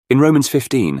In Romans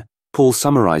 15, Paul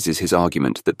summarizes his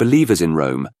argument that believers in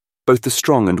Rome, both the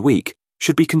strong and weak,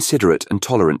 should be considerate and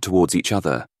tolerant towards each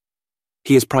other.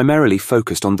 He is primarily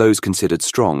focused on those considered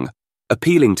strong,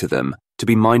 appealing to them to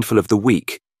be mindful of the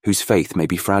weak, whose faith may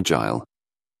be fragile.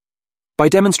 By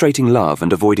demonstrating love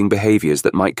and avoiding behaviors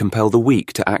that might compel the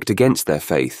weak to act against their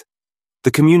faith,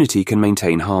 the community can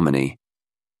maintain harmony.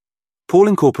 Paul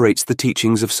incorporates the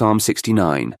teachings of Psalm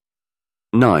 69,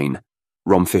 9,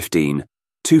 Rom 15,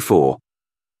 2-4,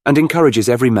 and encourages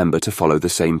every member to follow the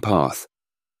same path.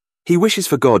 He wishes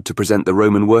for God to present the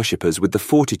Roman worshippers with the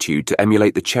fortitude to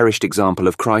emulate the cherished example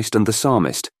of Christ and the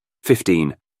psalmist,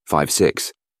 15,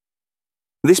 5-6.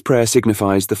 This prayer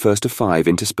signifies the first of 5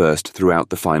 interspersed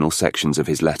throughout the final sections of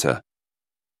his letter.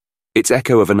 Its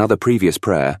echo of another previous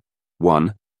prayer,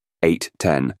 1, 8,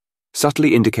 10,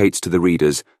 subtly indicates to the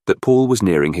readers that Paul was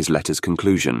nearing his letter's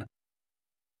conclusion.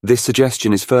 This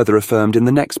suggestion is further affirmed in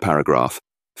the next paragraph,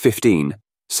 15,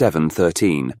 7,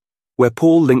 13, where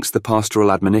Paul links the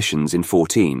pastoral admonitions in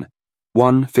 14,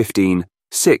 1, 15,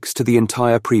 6 to the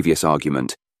entire previous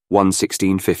argument, 1,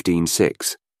 16, 15,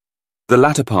 6. The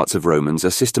latter parts of Romans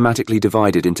are systematically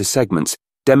divided into segments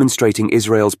demonstrating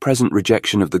Israel's present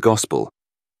rejection of the gospel,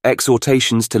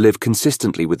 exhortations to live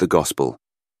consistently with the gospel,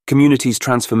 community's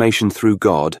transformation through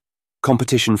God,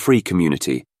 competition-free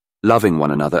community, loving one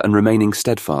another and remaining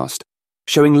steadfast,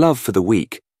 showing love for the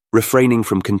weak, refraining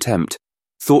from contempt,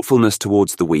 thoughtfulness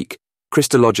towards the weak,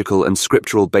 Christological and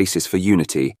scriptural basis for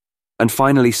unity, and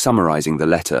finally summarizing the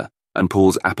letter and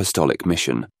Paul's apostolic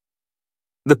mission.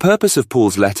 The purpose of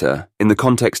Paul's letter, in the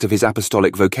context of his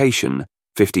apostolic vocation,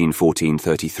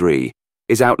 15:14-33,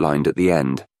 is outlined at the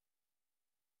end.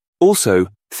 Also,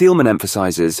 Thielman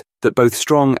emphasizes that both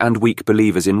strong and weak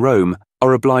believers in Rome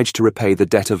are obliged to repay the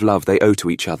debt of love they owe to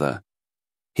each other.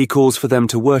 He calls for them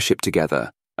to worship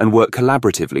together and work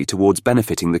collaboratively towards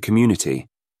benefiting the community.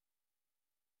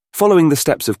 Following the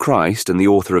steps of Christ and the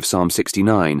author of Psalm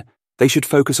 69, they should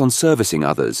focus on servicing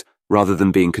others rather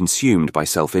than being consumed by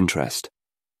self-interest.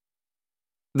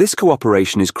 This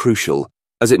cooperation is crucial,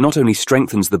 as it not only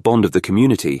strengthens the bond of the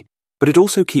community, but it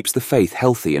also keeps the faith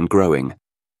healthy and growing.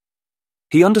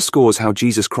 He underscores how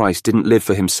Jesus Christ didn't live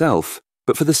for himself,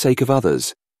 but for the sake of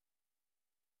others.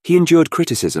 He endured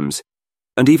criticisms,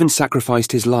 and even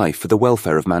sacrificed his life for the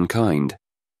welfare of mankind.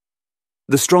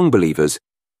 The strong believers,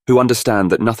 who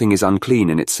understand that nothing is unclean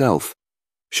in itself,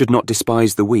 should not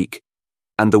despise the weak,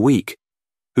 and the weak,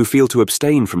 who feel to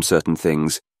abstain from certain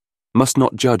things, must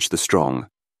not judge the strong.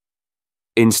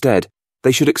 Instead,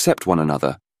 they should accept one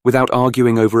another, without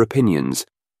arguing over opinions,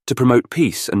 to promote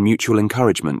peace and mutual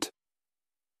encouragement.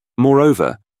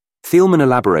 Moreover, Thielman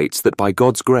elaborates that by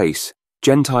God's grace,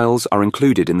 Gentiles are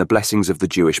included in the blessings of the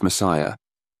Jewish Messiah.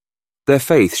 Their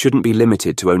faith shouldn't be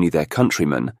limited to only their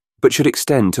countrymen, but should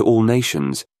extend to all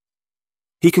nations.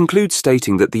 He concludes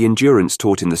stating that the endurance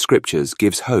taught in the Scriptures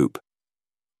gives hope.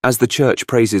 As the Church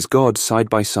praises God side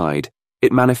by side,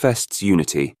 it manifests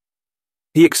unity.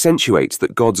 He accentuates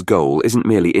that God's goal isn't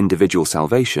merely individual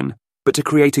salvation, but to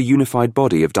create a unified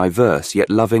body of diverse yet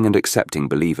loving and accepting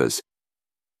believers.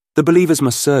 The believers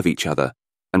must serve each other,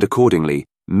 and accordingly,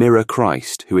 mirror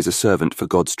Christ, who is a servant for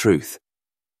God's truth.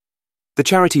 The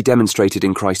charity demonstrated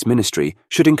in Christ's ministry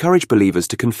should encourage believers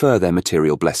to confer their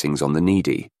material blessings on the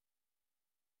needy.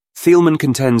 Thielman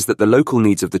contends that the local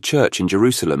needs of the Church in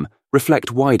Jerusalem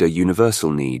reflect wider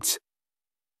universal needs.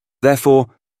 Therefore,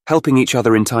 helping each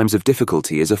other in times of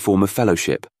difficulty is a form of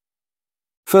fellowship.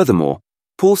 Furthermore,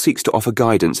 Paul seeks to offer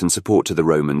guidance and support to the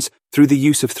Romans through the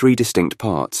use of 3 distinct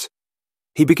parts.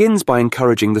 He begins by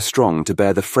encouraging the strong to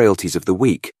bear the frailties of the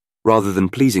weak, rather than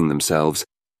pleasing themselves,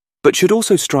 but should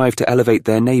also strive to elevate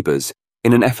their neighbors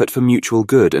in an effort for mutual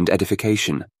good and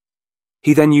edification.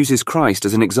 He then uses Christ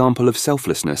as an example of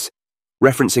selflessness,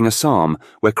 referencing a psalm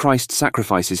where Christ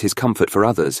sacrifices his comfort for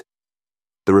others.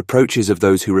 The reproaches of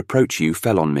those who reproach you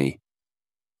fell on me.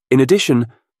 In addition,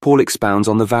 Paul expounds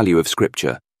on the value of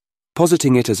Scripture,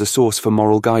 positing it as a source for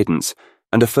moral guidance,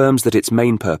 and affirms that its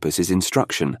main purpose is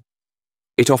instruction.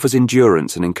 It offers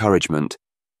endurance and encouragement,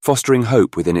 fostering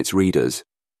hope within its readers.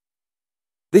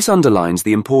 This underlines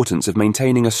the importance of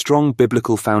maintaining a strong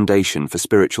biblical foundation for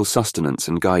spiritual sustenance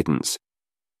and guidance.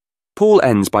 Paul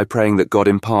ends by praying that God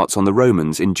imparts on the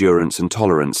Romans endurance and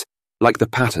tolerance, like the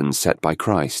patterns set by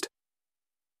Christ.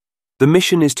 The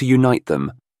mission is to unite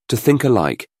them, to think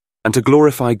alike, and to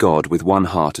glorify God with one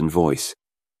heart and voice.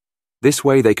 This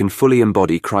way they can fully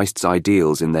embody Christ's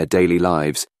ideals in their daily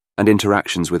lives and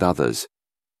interactions with others.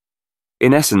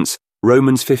 In essence,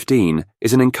 Romans 15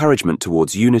 is an encouragement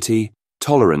towards unity,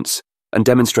 tolerance, and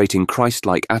demonstrating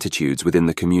Christ-like attitudes within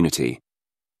the community.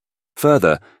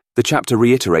 Further, the chapter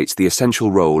reiterates the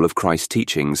essential role of Christ's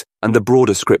teachings and the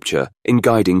broader scripture in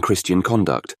guiding Christian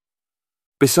conduct.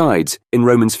 Besides, in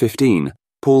Romans 15,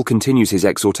 Paul continues his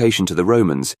exhortation to the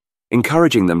Romans,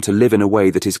 encouraging them to live in a way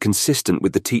that is consistent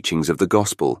with the teachings of the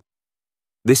gospel.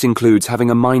 This includes having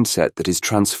a mindset that is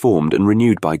transformed and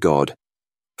renewed by God,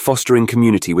 fostering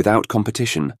community without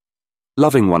competition,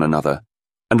 loving one another,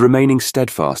 and remaining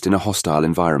steadfast in a hostile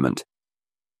environment.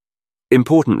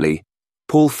 Importantly,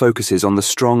 Paul focuses on the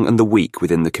strong and the weak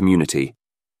within the community,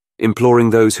 imploring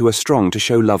those who are strong to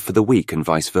show love for the weak and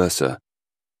vice versa.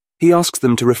 He asks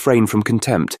them to refrain from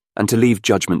contempt and to leave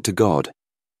judgment to God.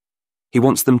 He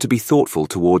wants them to be thoughtful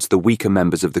towards the weaker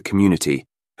members of the community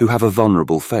who have a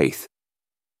vulnerable faith.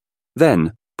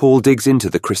 Then, Paul digs into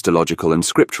the Christological and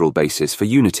scriptural basis for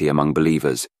unity among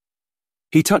believers.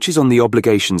 He touches on the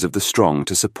obligations of the strong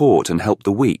to support and help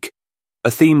the weak,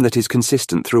 a theme that is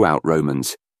consistent throughout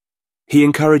Romans. He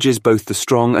encourages both the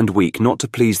strong and weak not to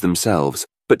please themselves,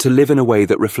 but to live in a way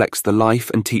that reflects the life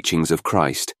and teachings of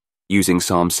Christ, using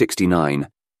Psalm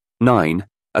 69:9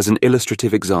 as an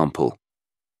illustrative example.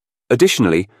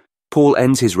 Additionally, Paul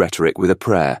ends his rhetoric with a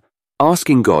prayer,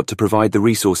 asking God to provide the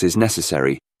resources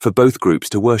necessary for both groups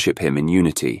to worship him in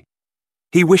unity.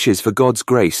 He wishes for God's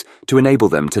grace to enable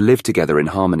them to live together in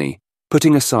harmony,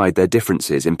 putting aside their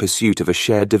differences in pursuit of a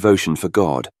shared devotion for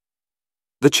God.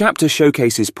 The chapter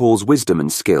showcases Paul's wisdom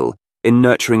and skill in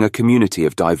nurturing a community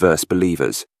of diverse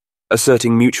believers,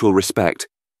 asserting mutual respect,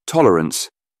 tolerance,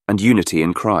 and unity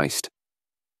in Christ.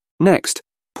 Next,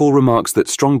 Paul remarks that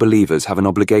strong believers have an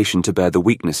obligation to bear the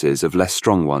weaknesses of less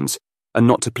strong ones and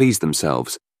not to please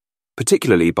themselves,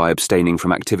 particularly by abstaining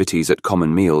from activities at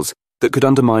common meals that could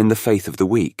undermine the faith of the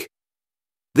weak.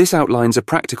 This outlines a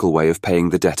practical way of paying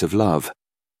the debt of love.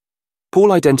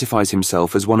 Paul identifies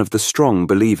himself as one of the strong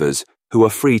believers who are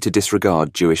free to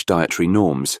disregard Jewish dietary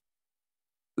norms.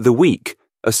 The weak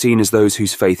are seen as those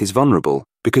whose faith is vulnerable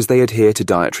because they adhere to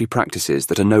dietary practices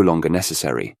that are no longer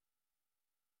necessary.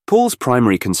 Paul's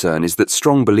primary concern is that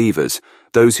strong believers,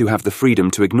 those who have the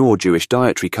freedom to ignore Jewish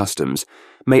dietary customs,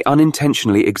 may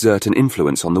unintentionally exert an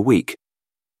influence on the weak,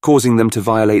 causing them to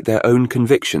violate their own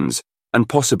convictions and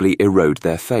possibly erode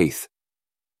their faith.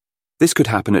 This could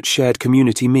happen at shared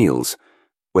community meals,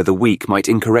 where the weak might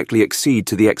incorrectly accede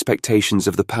to the expectations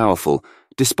of the powerful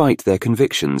despite their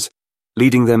convictions,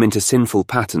 leading them into sinful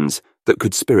patterns that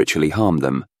could spiritually harm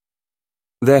them.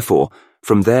 Therefore,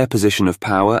 from their position of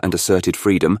power and asserted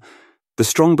freedom, the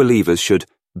strong believers should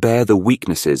bear the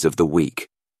weaknesses of the weak.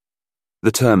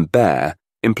 The term bear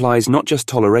implies not just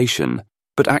toleration,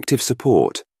 but active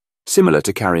support, similar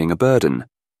to carrying a burden.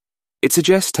 It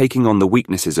suggests taking on the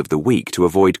weaknesses of the weak to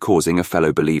avoid causing a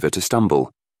fellow believer to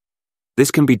stumble.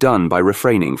 This can be done by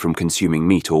refraining from consuming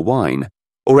meat or wine,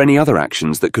 or any other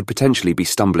actions that could potentially be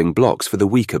stumbling blocks for the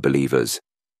weaker believers.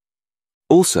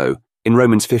 Also, in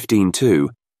Romans 15:2,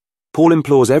 Paul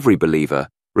implores every believer,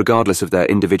 regardless of their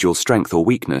individual strength or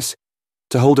weakness,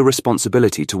 to hold a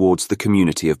responsibility towards the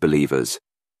community of believers.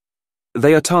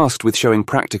 They are tasked with showing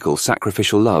practical,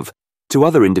 sacrificial love to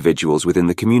other individuals within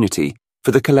the community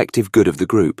for the collective good of the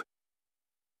group.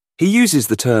 He uses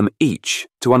the term each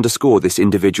to underscore this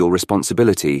individual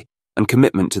responsibility and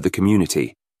commitment to the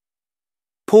community.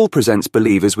 Paul presents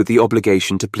believers with the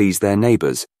obligation to please their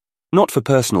neighbors, not for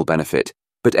personal benefit,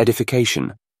 but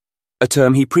edification, a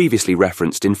term he previously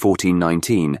referenced in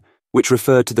 14:19, which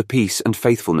referred to the peace and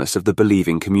faithfulness of the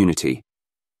believing community.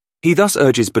 He thus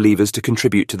urges believers to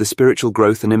contribute to the spiritual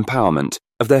growth and empowerment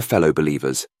of their fellow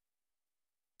believers.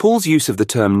 Paul's use of the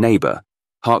term neighbor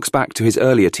harks back to his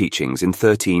earlier teachings in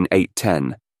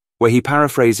 13:8-10, where he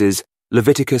paraphrases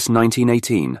Leviticus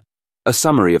 19:18, a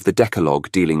summary of the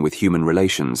Decalogue dealing with human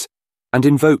relations, and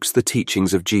invokes the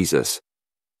teachings of Jesus.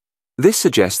 This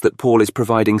suggests that Paul is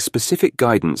providing specific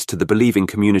guidance to the believing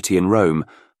community in Rome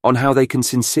on how they can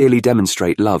sincerely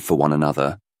demonstrate love for one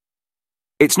another.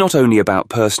 It's not only about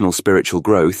personal spiritual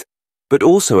growth, but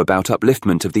also about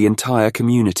upliftment of the entire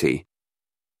community.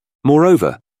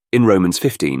 Moreover, in Romans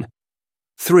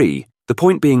 15:3, the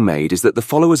point being made is that the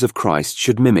followers of Christ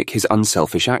should mimic his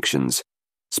unselfish actions,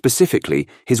 specifically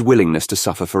his willingness to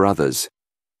suffer for others.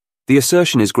 The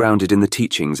assertion is grounded in the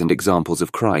teachings and examples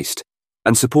of Christ,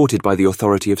 and supported by the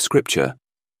authority of Scripture.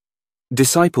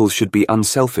 Disciples should be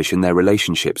unselfish in their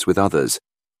relationships with others,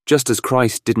 just as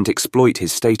Christ didn't exploit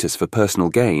his status for personal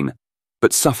gain,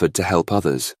 but suffered to help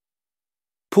others.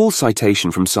 Paul's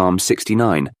citation from Psalm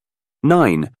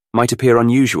 69:9 might appear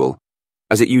unusual,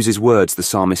 as it uses words the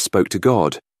psalmist spoke to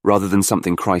God, rather than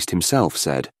something Christ himself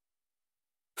said.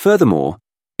 Furthermore,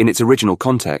 in its original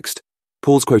context,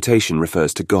 Paul's quotation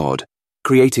refers to God,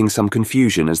 creating some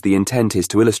confusion as the intent is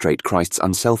to illustrate Christ's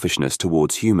unselfishness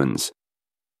towards humans.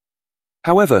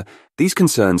 However, these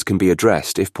concerns can be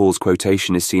addressed if Paul's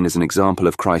quotation is seen as an example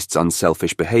of Christ's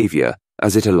unselfish behavior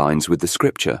as it aligns with the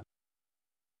Scripture.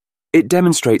 It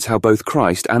demonstrates how both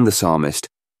Christ and the psalmist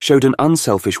showed an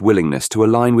unselfish willingness to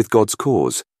align with God's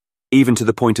cause, even to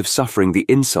the point of suffering the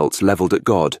insults leveled at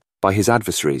God by his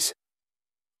adversaries.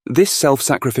 This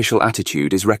self-sacrificial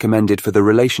attitude is recommended for the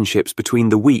relationships between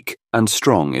the weak and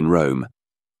strong in Rome,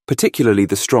 particularly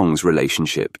the strong's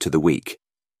relationship to the weak.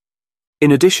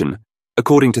 In addition,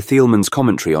 according to Thielman's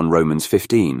commentary on Romans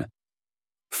 15,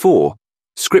 4.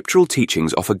 Scriptural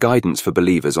teachings offer guidance for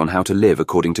believers on how to live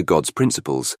according to God's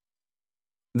principles.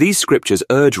 These scriptures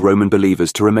urge Roman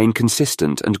believers to remain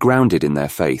consistent and grounded in their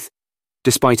faith,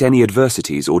 despite any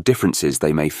adversities or differences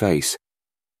they may face.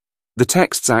 The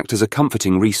texts act as a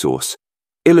comforting resource,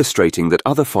 illustrating that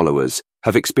other followers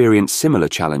have experienced similar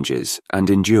challenges and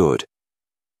endured.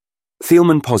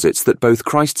 Thielman posits that both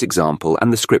Christ's example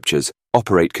and the Scriptures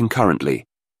operate concurrently,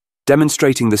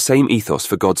 demonstrating the same ethos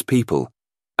for God's people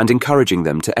and encouraging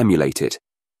them to emulate it.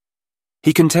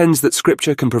 He contends that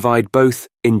Scripture can provide both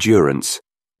endurance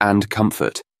and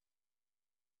comfort.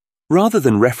 Rather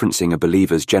than referencing a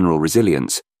believer's general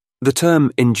resilience, the term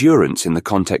endurance in the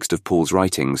context of Paul's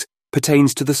writings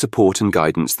pertains to the support and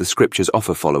guidance the Scriptures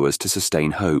offer followers to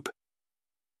sustain hope.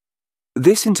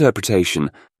 This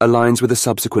interpretation aligns with a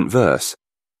subsequent verse,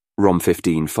 Rom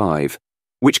 15:5,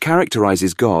 which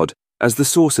characterizes God as the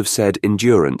source of said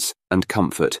endurance and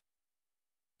comfort.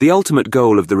 The ultimate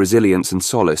goal of the resilience and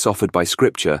solace offered by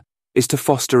Scripture is to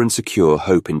foster and secure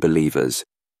hope in believers.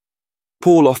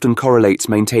 Paul often correlates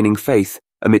maintaining faith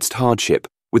amidst hardship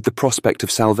with the prospect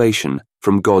of salvation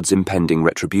from God's impending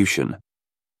retribution.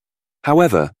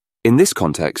 However, in this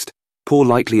context, Paul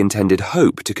likely intended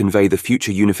hope to convey the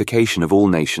future unification of all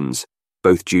nations,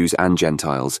 both Jews and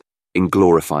Gentiles, in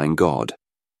glorifying God.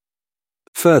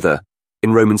 Further,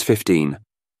 in Romans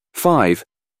 15:5,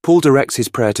 Paul directs his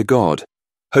prayer to God,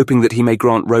 hoping that he may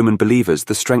grant Roman believers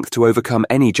the strength to overcome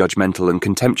any judgmental and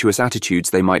contemptuous attitudes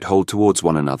they might hold towards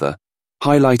one another,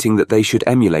 highlighting that they should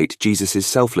emulate Jesus'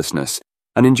 selflessness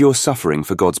and endure suffering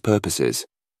for God's purposes.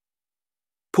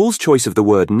 Paul's choice of the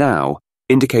word now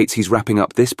indicates he's wrapping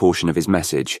up this portion of his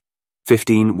message,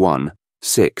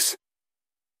 15:1-6.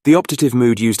 The optative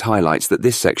mood used highlights that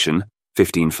this section,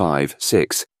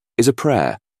 15:5-6, is a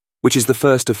prayer, which is the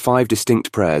first of 5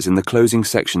 distinct prayers in the closing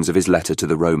sections of his letter to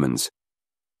the Romans.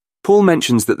 Paul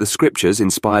mentions that the Scriptures,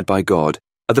 inspired by God,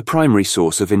 are the primary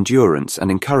source of endurance and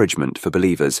encouragement for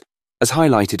believers, as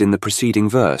highlighted in the preceding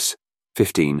verse,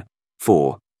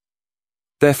 15:4.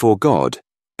 Therefore God,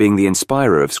 being the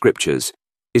inspirer of Scriptures,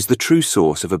 is the true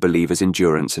source of a believer's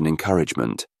endurance and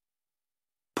encouragement.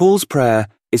 Paul's prayer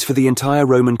is for the entire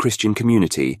Roman Christian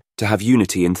community to have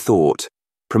unity in thought,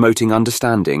 promoting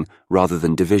understanding rather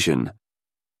than division.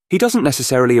 He doesn't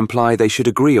necessarily imply they should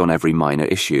agree on every minor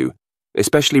issue,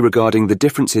 especially regarding the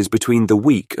differences between the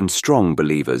weak and strong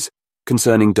believers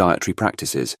concerning dietary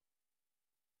practices.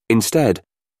 Instead,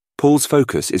 Paul's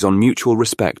focus is on mutual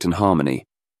respect and harmony,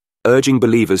 urging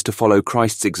believers to follow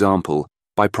Christ's example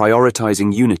by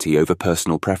prioritizing unity over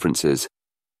personal preferences.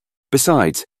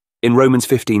 Besides, in Romans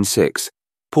 15:6,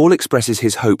 Paul expresses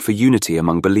his hope for unity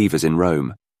among believers in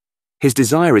Rome. His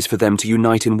desire is for them to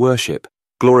unite in worship,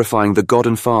 glorifying the God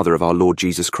and Father of our Lord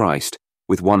Jesus Christ,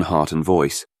 with one heart and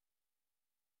voice.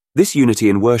 This unity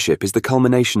in worship is the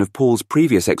culmination of Paul's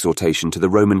previous exhortation to the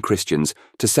Roman Christians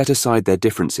to set aside their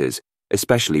differences,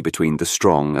 especially between the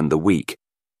strong and the weak,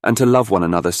 and to love one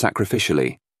another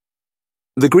sacrificially.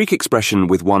 The Greek expression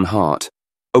with one heart,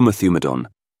 omothumadon,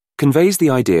 conveys the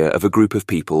idea of a group of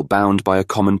people bound by a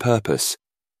common purpose,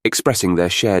 expressing their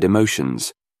shared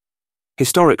emotions.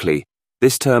 Historically,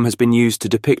 this term has been used to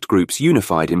depict groups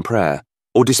unified in prayer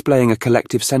or displaying a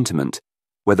collective sentiment,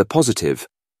 whether positive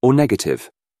or negative.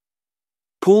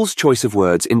 Paul's choice of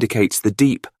words indicates the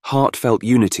deep, heartfelt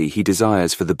unity he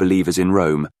desires for the believers in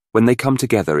Rome when they come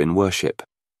together in worship.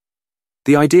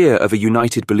 The idea of a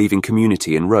united believing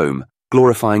community in Rome,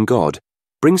 glorifying God,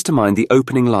 brings to mind the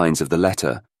opening lines of the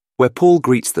letter, where Paul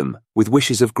greets them with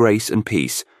wishes of grace and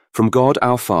peace from God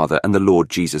our Father and the Lord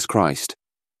Jesus Christ.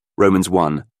 Romans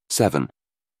 1:7.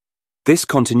 This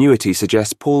continuity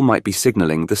suggests Paul might be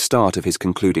signaling the start of his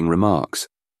concluding remarks.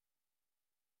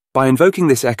 By invoking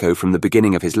this echo from the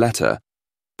beginning of his letter,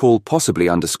 Paul possibly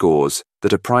underscores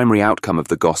that a primary outcome of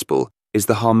the gospel is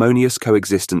the harmonious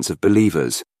coexistence of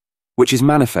believers, which is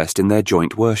manifest in their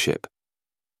joint worship.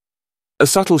 A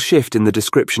subtle shift in the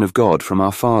description of God from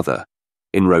our Father,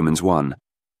 in Romans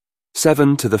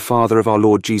 1:7 to the Father of our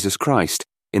Lord Jesus Christ,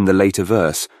 in the later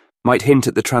verse, might hint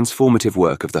at the transformative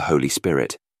work of the Holy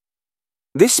Spirit.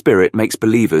 This Spirit makes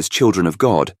believers children of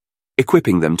God,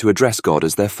 equipping them to address God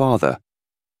as their Father,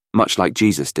 much like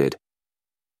Jesus did.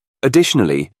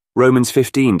 Additionally, Romans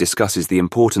 15 discusses the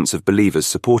importance of believers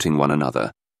supporting one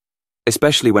another,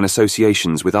 especially when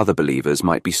associations with other believers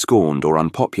might be scorned or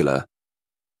unpopular.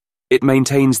 It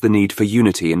maintains the need for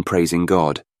unity in praising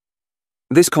God.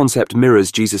 This concept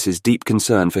mirrors Jesus' deep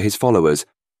concern for his followers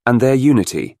and their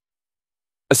unity.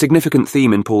 A significant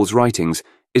theme in Paul's writings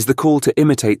is the call to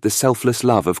imitate the selfless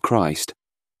love of Christ.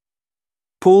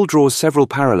 Paul draws several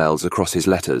parallels across his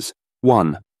letters.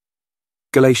 1.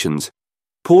 Galatians.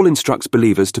 Paul instructs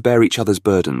believers to bear each other's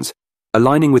burdens,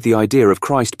 aligning with the idea of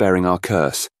Christ bearing our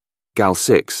curse. Gal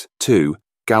 6, 2,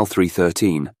 Gal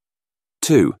 3:13.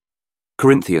 2.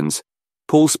 Corinthians.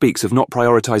 Paul speaks of not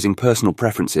prioritizing personal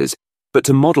preferences, but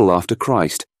to model after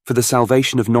Christ for the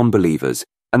salvation of non-believers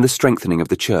and the strengthening of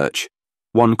the church.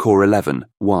 1 Cor 11,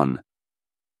 1.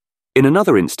 In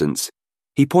another instance,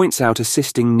 he points out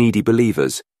assisting needy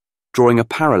believers, drawing a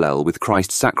parallel with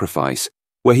Christ's sacrifice,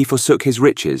 where he forsook his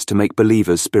riches to make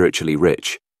believers spiritually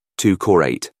rich. 2 Cor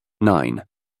 8, 9.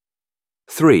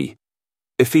 3.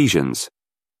 Ephesians.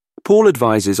 Paul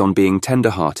advises on being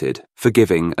tender-hearted,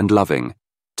 forgiving, and loving,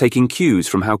 taking cues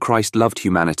from how Christ loved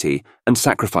humanity and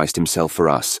sacrificed himself for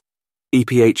us.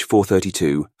 EPH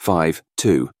 432, 5,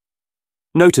 2.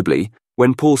 Notably,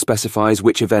 when Paul specifies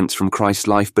which events from Christ's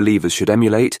life believers should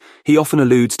emulate, he often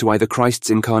alludes to either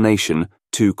Christ's incarnation,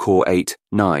 2 Cor 8,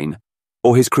 9,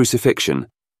 or his crucifixion,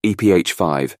 EPH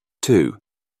 5, 2.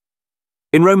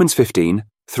 In Romans 15,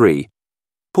 3,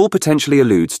 Paul potentially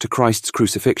alludes to Christ's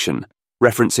crucifixion,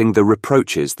 referencing the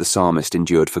reproaches the psalmist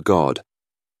endured for God.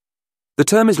 The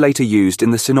term is later used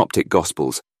in the Synoptic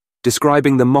Gospels,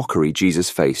 describing the mockery Jesus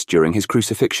faced during his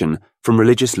crucifixion from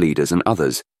religious leaders and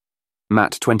others.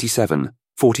 Matt 27,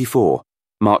 44,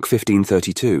 Mark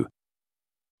 15:32.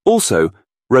 Also,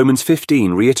 Romans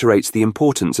 15 reiterates the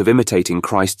importance of imitating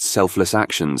Christ's selfless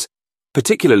actions,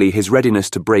 particularly his readiness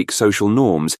to break social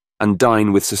norms and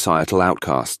dine with societal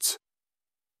outcasts.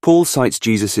 Paul cites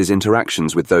Jesus'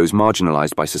 interactions with those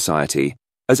marginalized by society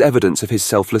as evidence of his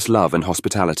selfless love and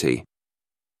hospitality.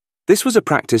 This was a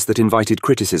practice that invited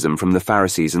criticism from the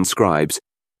Pharisees and scribes,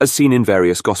 as seen in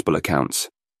various gospel accounts.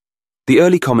 The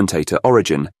early commentator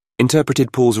Origen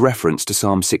interpreted Paul's reference to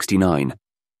Psalm 69.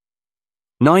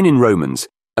 9 in Romans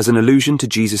as an allusion to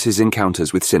Jesus'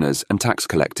 encounters with sinners and tax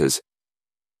collectors.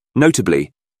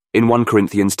 Notably, in 1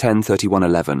 Corinthians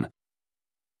 10:31-11.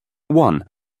 1.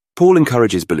 Paul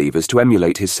encourages believers to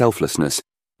emulate his selflessness,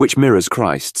 which mirrors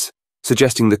Christ's,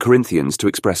 suggesting the Corinthians to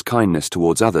express kindness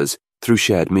towards others through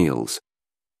shared meals.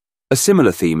 A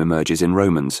similar theme emerges in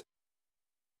Romans.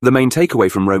 The main takeaway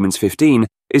from Romans 15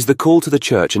 is the call to the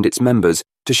church and its members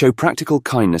to show practical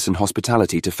kindness and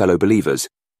hospitality to fellow believers,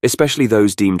 especially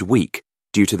those deemed weak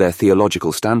due to their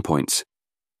theological standpoints.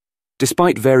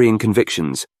 Despite varying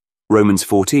convictions, Romans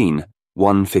 14,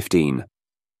 1-15.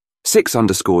 6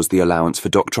 underscores the allowance for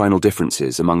doctrinal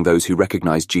differences among those who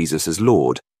recognize Jesus as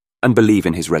Lord and believe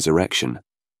in his resurrection.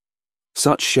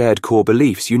 Such shared core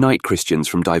beliefs unite Christians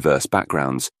from diverse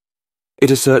backgrounds.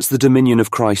 It asserts the dominion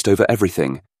of Christ over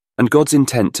everything and God's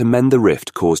intent to mend the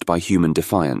rift caused by human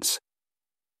defiance.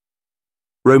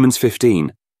 Romans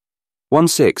 15,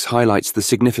 1-6 highlights the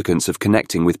significance of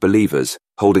connecting with believers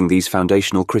holding these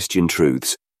foundational Christian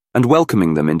truths and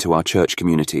welcoming them into our church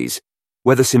communities,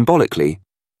 whether symbolically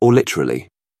or literally.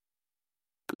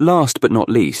 Last but not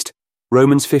least,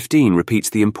 Romans 15 repeats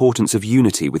the importance of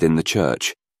unity within the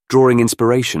church, drawing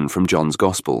inspiration from John's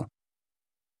Gospel.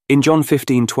 In John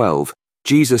 15:12,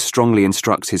 Jesus strongly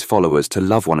instructs his followers to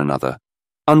love one another,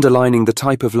 underlining the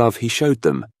type of love he showed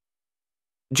them.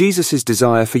 Jesus'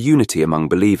 desire for unity among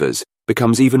believers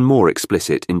becomes even more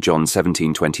explicit in John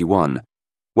 17:21,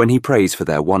 when he prays for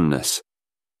their oneness.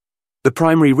 The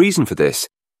primary reason for this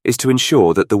is to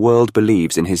ensure that the world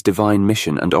believes in his divine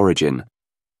mission and origin.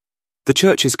 The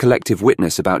Church's collective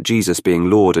witness about Jesus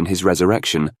being Lord and his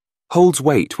resurrection holds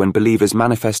weight when believers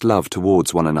manifest love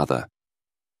towards one another.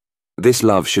 This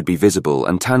love should be visible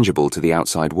and tangible to the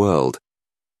outside world.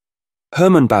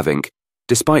 Herman Bavinck,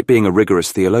 despite being a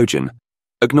rigorous theologian,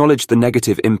 acknowledged the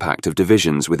negative impact of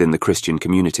divisions within the Christian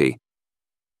community.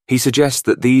 He suggests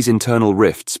that these internal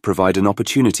rifts provide an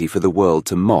opportunity for the world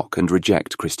to mock and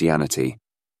reject Christianity.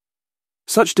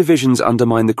 Such divisions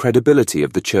undermine the credibility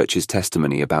of the Church's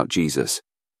testimony about Jesus.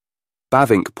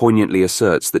 Bavinck poignantly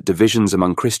asserts that divisions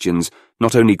among Christians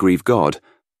not only grieve God,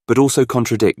 but also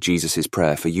contradict Jesus'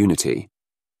 prayer for unity.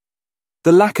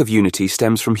 The lack of unity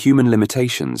stems from human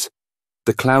limitations,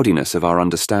 the cloudiness of our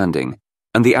understanding,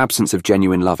 and the absence of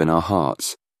genuine love in our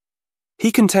hearts.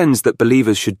 He contends that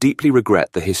believers should deeply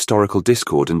regret the historical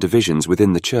discord and divisions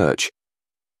within the Church,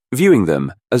 viewing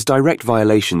them as direct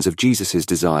violations of Jesus'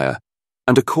 desire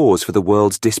and a cause for the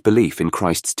world's disbelief in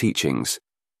Christ's teachings.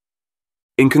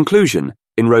 In conclusion,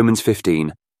 in Romans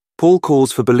 15, Paul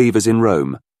calls for believers in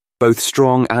Rome, both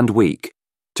strong and weak,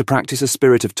 to practice a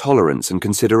spirit of tolerance and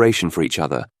consideration for each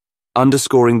other,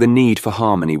 underscoring the need for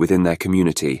harmony within their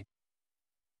community.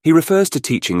 He refers to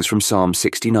teachings from Psalm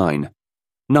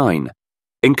 69:9,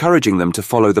 encouraging them to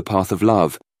follow the path of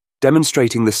love,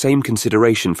 demonstrating the same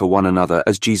consideration for one another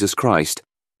as Jesus Christ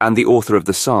and the author of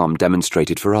the psalm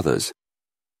demonstrated for others.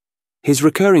 His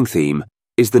recurring theme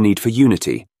is the need for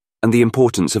unity and the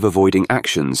importance of avoiding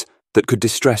actions that could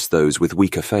distress those with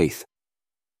weaker faith.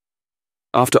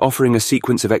 After offering a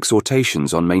sequence of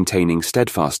exhortations on maintaining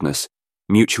steadfastness,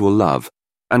 mutual love,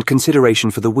 and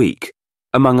consideration for the weak,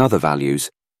 among other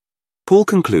values, Paul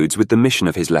concludes with the mission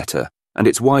of his letter and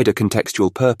its wider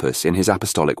contextual purpose in his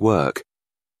apostolic work.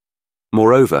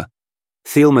 Moreover,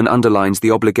 Thielman underlines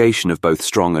the obligation of both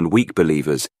strong and weak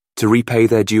believers to repay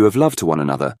their due of love to one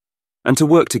another and to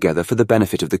work together for the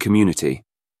benefit of the community.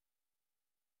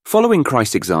 Following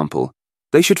Christ's example,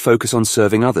 they should focus on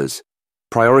serving others,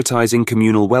 prioritizing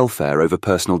communal welfare over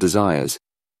personal desires.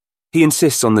 He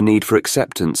insists on the need for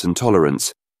acceptance and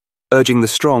tolerance, urging the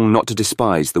strong not to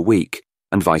despise the weak,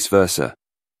 and vice versa.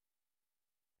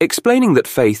 Explaining that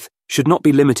faith should not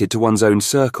be limited to one's own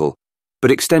circle, but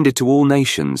extended to all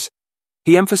nations,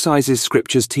 he emphasizes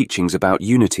Scripture's teachings about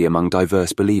unity among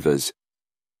diverse believers.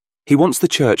 He wants the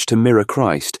Church to mirror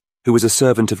Christ, who was a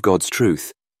servant of God's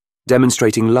truth,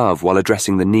 demonstrating love while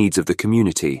addressing the needs of the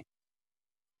community.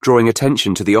 Drawing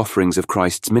attention to the offerings of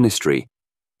Christ's ministry,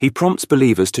 he prompts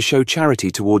believers to show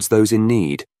charity towards those in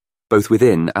need, both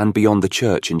within and beyond the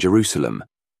Church in Jerusalem.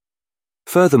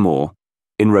 Furthermore,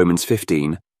 in Romans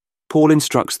 15, Paul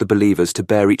instructs the believers to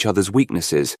bear each other's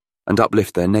weaknesses and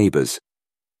uplift their neighbors.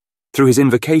 Through his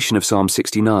invocation of Psalm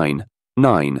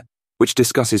 69:9, which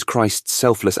discusses Christ's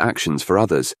selfless actions for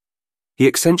others, he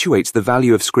accentuates the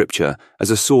value of Scripture as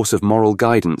a source of moral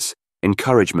guidance,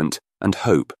 encouragement, and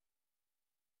hope.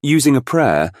 Using a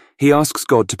prayer, he asks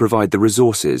God to provide the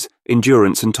resources,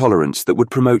 endurance, and tolerance that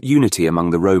would promote unity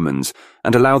among the Romans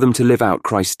and allow them to live out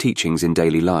Christ's teachings in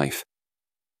daily life.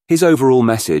 His overall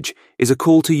message is a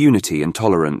call to unity and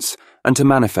tolerance and to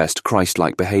manifest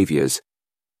Christ-like behaviors,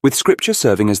 with Scripture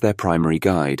serving as their primary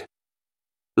guide.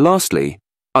 Lastly,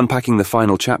 unpacking the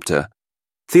final chapter,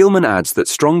 Thielman adds that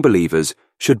strong believers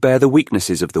should bear the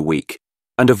weaknesses of the weak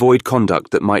and avoid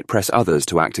conduct that might press others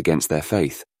to act against their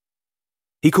faith.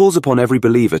 He calls upon every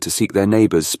believer to seek their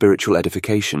neighbor's spiritual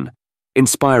edification,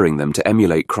 inspiring them to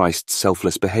emulate Christ's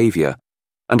selfless behavior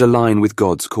and align with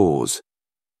God's cause.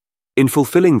 In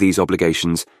fulfilling these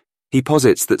obligations, he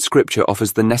posits that Scripture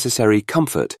offers the necessary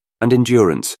comfort and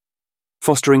endurance,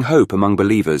 fostering hope among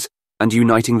believers and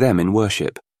uniting them in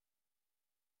worship.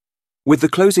 With the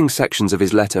closing sections of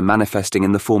his letter manifesting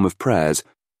in the form of prayers,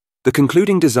 the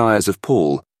concluding desires of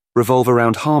Paul revolve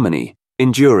around harmony,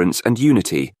 endurance, and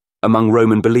unity among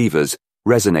Roman believers,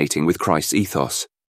 resonating with Christ's ethos.